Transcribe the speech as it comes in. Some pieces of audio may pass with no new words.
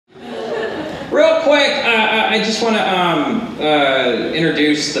Real quick, I just want to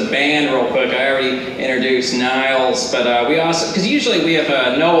introduce the band real quick. I already introduced Niles, but we also, because usually we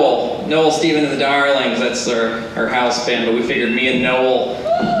have Noel, Stephen and the Darlings, that's our house band, but we figured me and Noel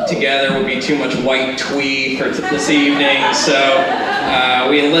together would be too much white tweed for this evening, so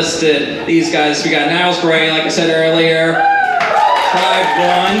we enlisted these guys. We got Niles Gray, like I said earlier, Tribe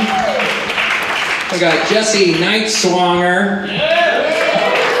 1. We got Jesse Nighswonger.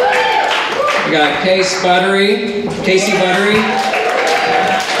 We got Casey Buttery.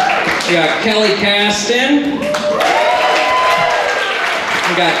 We got Kelly Caston.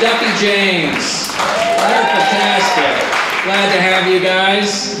 We got Duffy James. They're fantastic. Glad to have you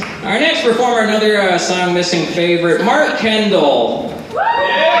guys. Our next performer, another song missing favorite, Mark Kendall.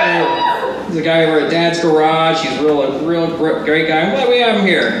 He's a guy over at Dad's Garage. He's a real great guy. I'm glad we have him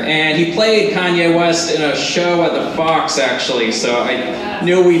here. And he played Kanye West in a show at the Fox, actually, so I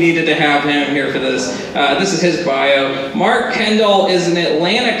knew we needed to have him here for this. This is his bio. Mark Kendall is an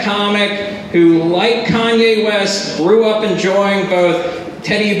Atlanta comic who, like Kanye West, grew up enjoying both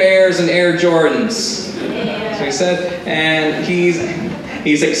teddy bears and Air Jordans. So he said, and he's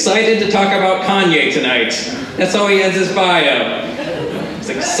excited to talk about Kanye tonight. That's how he ends his bio. He's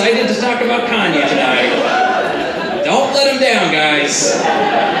excited to talk about Kanye tonight. Don't let him down, guys.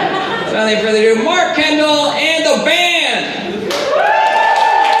 Without any further ado, Mark Kendall and the band!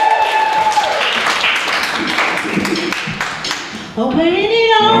 Oh, when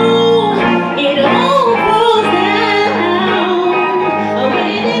it all falls down. Oh, when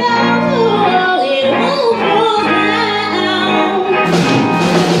it all falls down.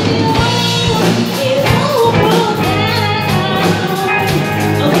 It all falls down.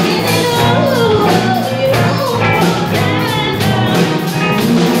 Oh, when it all falls down.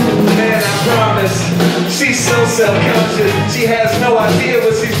 Man, I promise, she's so self-conscious. She has no idea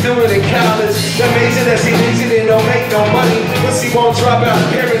what she's doing in college. Amazing that she thinks she didn't make no money, but she won't drop out.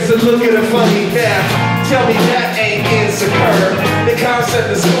 Parents will look at her funny. Now, tell me that ain't insecure. The concept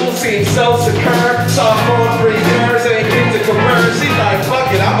of school seems so secure. Sophomore 3 years, ain't kids to convert. She's like,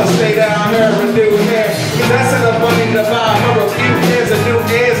 fuck it, I'ma stay down here and do hair. Cause that's enough money to buy her a few pairs of new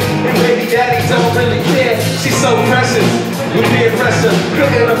ears. And baby daddy don't really care. She's so precious. With peer pressure,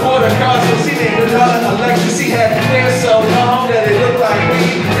 couldn't afford a car, so she named her daughter Alexis. She had hair so long that it looked like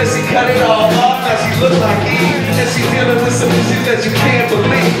weed. Then she cut it all off, now she looked like Eve. And she's dealing with some issues that you can't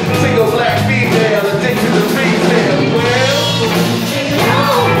believe. Single black female, addicted to retail.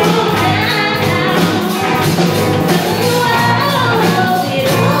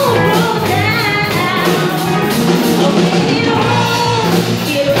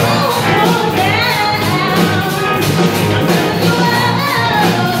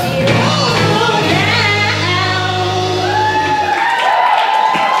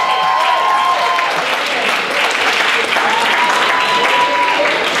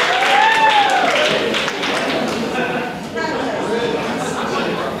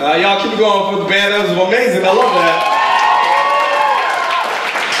 Well, y'all keep going for the band. That was amazing. I love that.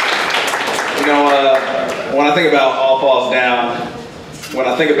 You know, when I think about All Falls Down, when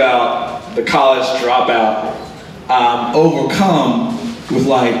I think about the college dropout, I'm overcome with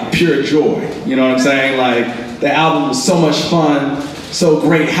like pure joy. You know what I'm saying? Like the album was so much fun, so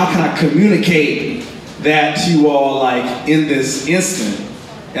great. How can I communicate that to you all like in this instant?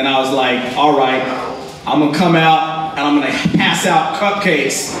 And I was like, all right, I'm gonna come out and I'm gonna pass out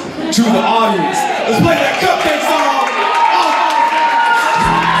cupcakes to the audience. Let's play that cupcake song.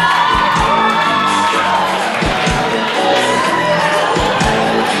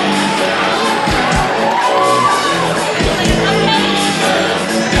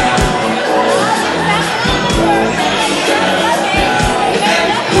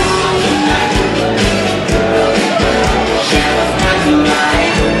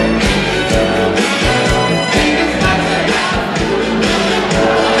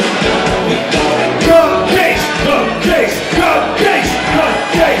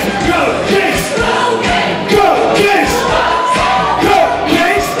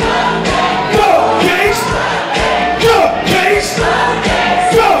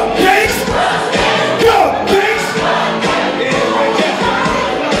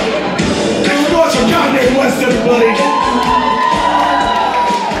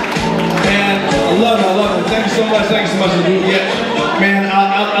 Thank you so much. Yeah, man,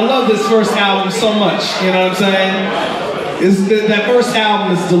 I love this first album so much. You know what I'm saying? That first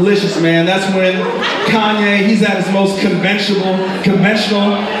album is delicious, man. That's when Kanye, he's at his most conventional.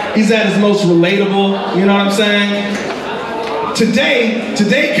 He's at his most relatable. You know what I'm saying? Today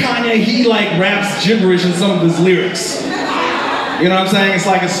Kanye, he like raps gibberish in some of his lyrics. You know what I'm saying? It's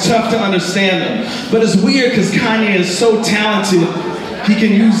like it's tough to understand them. But it's weird because Kanye is so talented. He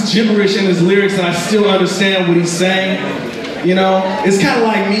can use gibberish in his lyrics and I still understand what he's saying. You know? It's kind of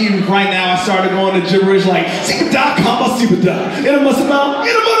like me right now. I started going to gibberish like,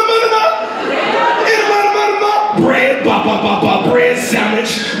 bread, ba ba ba ba, bread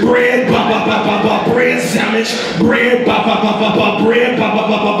sandwich, bread, ba ba ba ba ba, bread sandwich, bread, ba ba ba ba ba, bread, ba ba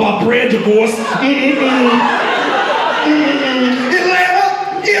ba ba ba, bread divorce.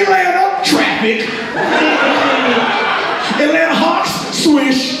 Atlanta, traffic. Atlanta Hawks,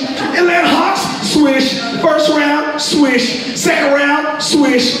 swish. Atlanta Hawks, swish. First round, swish. Second round,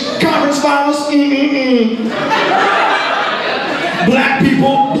 swish. Conference finals, Black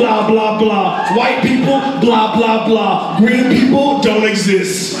people, blah, blah, blah. White people, blah, blah, blah. Green people don't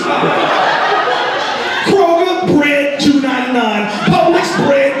exist. Kroger, bread, $2.99. Publix,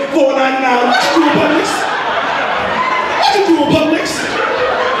 bread, $4.99. What you doing, Publix? What you doing, Publix?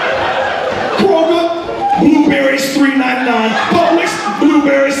 Kroger, blueberries, $3.99. Publix,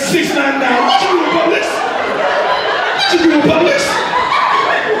 blueberries, $6.99. What you doing, Publix? What you doing, Publix?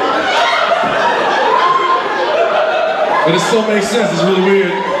 But it still makes sense, it's really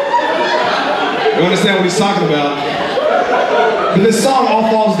weird. You understand what he's talking about. But this song, All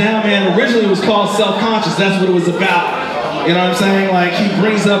Falls Down, man, originally it was called Self-Conscious. That's what it was about. You know what I'm saying? Like, he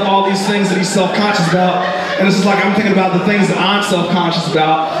brings up all these things that he's self-conscious about. And it's just like, I'm thinking about the things that I'm self-conscious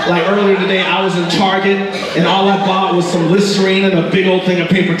about. Like earlier today, I was in Target, and all I bought was some Listerine and a big old thing of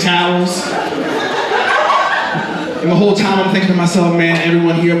paper towels. And the whole time I'm thinking to myself, man,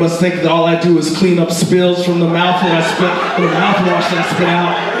 everyone here must think that all I do is clean up spills from the mouthwash that I spit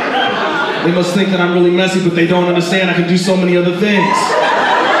out. They must think that I'm really messy, but they don't understand I can do so many other things.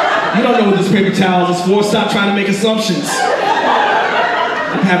 You don't know what this paper towel is for. Stop trying to make assumptions.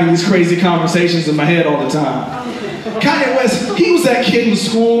 I'm having these crazy conversations in my head all the time. Kanye West, he was that kid in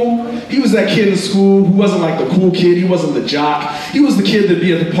school. He was that kid in school who wasn't like the cool kid. He wasn't the jock. He was the kid that'd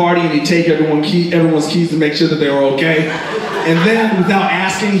be at the party and he'd take everyone's keys to make sure that they were okay. And then, without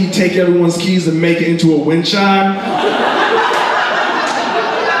asking, he'd take everyone's keys and make it into a wind chime.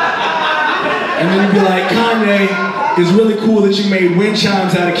 And then he'd be like, Kanye, it's really cool that you made wind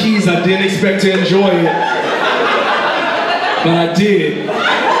chimes out of keys. I didn't expect to enjoy it, but I did.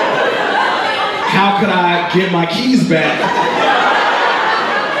 How could I get my keys back?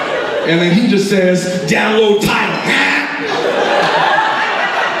 And then he just says, download Tidal.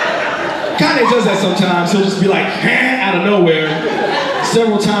 Kanye does that sometimes. He'll just be like, out of nowhere,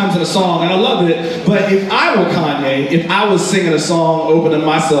 several times in a song, and I love it. But if I were Kanye, if I was singing a song, opening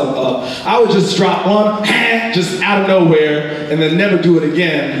myself up, I would just drop one, just out of nowhere, and then never do it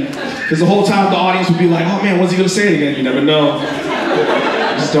again. Because the whole time the audience would be like, oh man, when's he gonna say it again? You never know.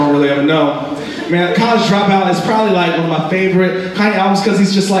 You just don't really ever know. Man, College Dropout is probably like one of my favorite Kanye albums because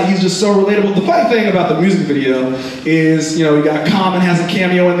he's just so relatable. The funny thing about the music video is, you know, you got Common has a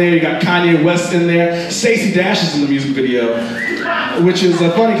cameo in there, you got Kanye West in there, Stacey Dash is in the music video, which is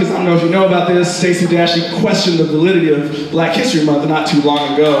funny because I don't know if you know about this. Stacey Dash questioned the validity of Black History Month not too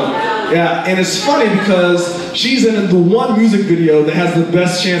long ago. Yeah, and it's funny because she's in the one music video that has the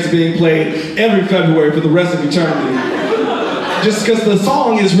best chance of being played every February for the rest of eternity. Just because the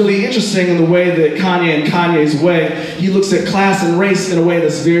song is really interesting in the way that Kanye, in Kanye's way, he looks at class and race in a way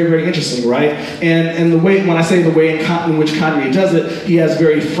that's very, very interesting, right? And the way, when I say the way in which Kanye does it, he has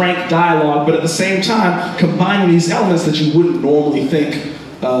very frank dialogue, but at the same time, combining these elements that you wouldn't normally think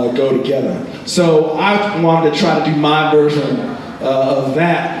go together. So I wanted to try to do my version of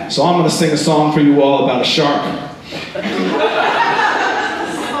that. So I'm going to sing a song for you all about a shark.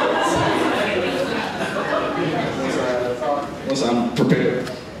 I'm prepared.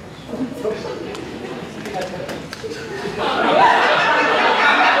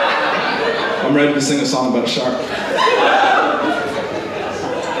 I'm ready to sing a song about a shark.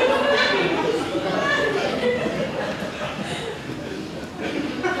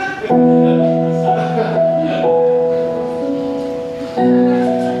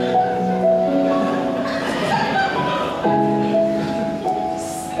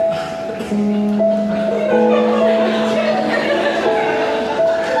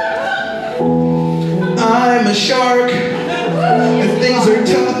 I'm a shark, and things are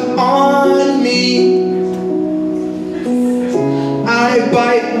tough on me. I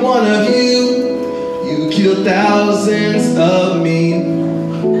bite one of you, you kill thousands of me.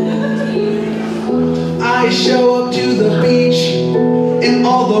 I show up to the beach, and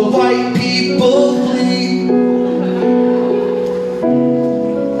all the white people flee.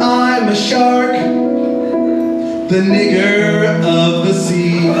 I'm a shark, the nigger of the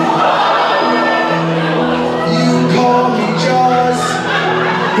sea. Call me Jaws,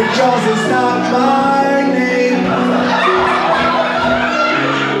 But Jaws is not my name.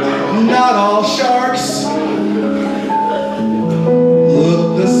 Not all sharks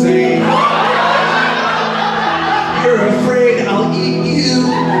look the same. You're afraid I'll eat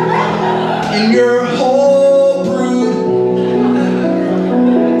you and your whole brood,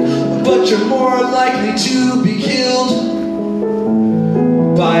 but you're more likely to be killed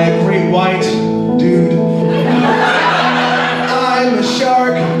by a great white dude. I'm a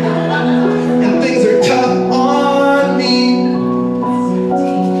shark and things are tough on me.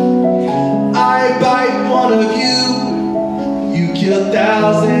 I bite one of you, you kill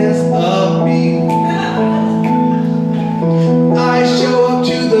thousands of me. I show up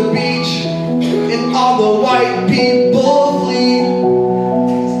to the beach and all the white people flee.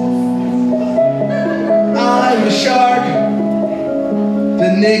 I'm a shark, the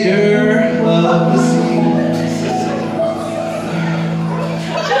nigger of the sea.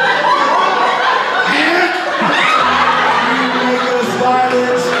 Make us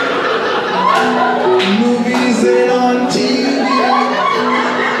violent, movies and on TV.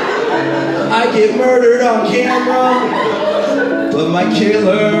 I get murdered on camera, but my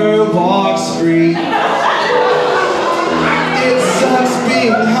killer walks free. It sucks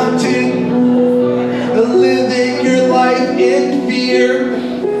being hunted, living your life in fear.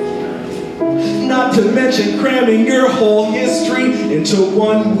 Not to mention cramming your whole history into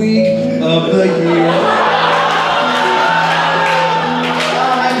 1 week of the year.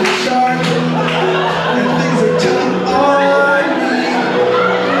 I'm a shark, and things are tough on me.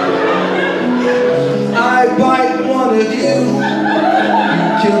 I bite one of you, you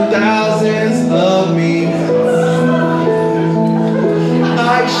kill thousands of me.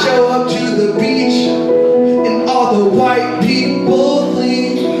 I show up to the beach, and all the white people flee.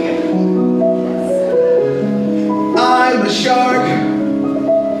 I'm a shark,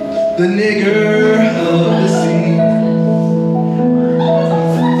 the nigger of the sea.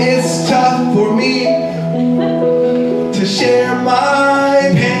 It's tough for me to share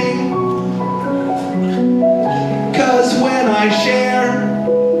my pain, 'cause when I share,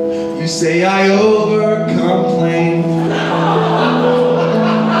 you say I over-complain.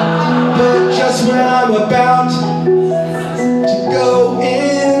 But just when I'm about to go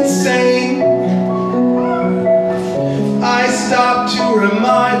insane, I stop to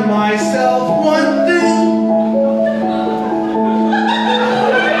remind myself one thing.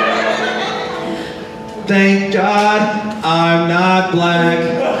 Thank God I'm not black.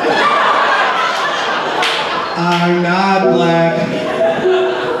 I'm not black.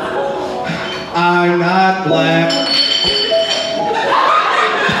 I'm not black.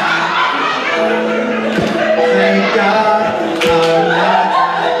 Thank God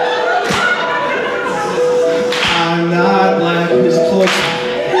I'm not black. Who's close?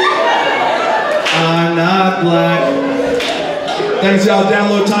 I'm not black. Thanks, y'all.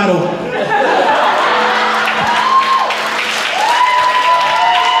 Download Tidal.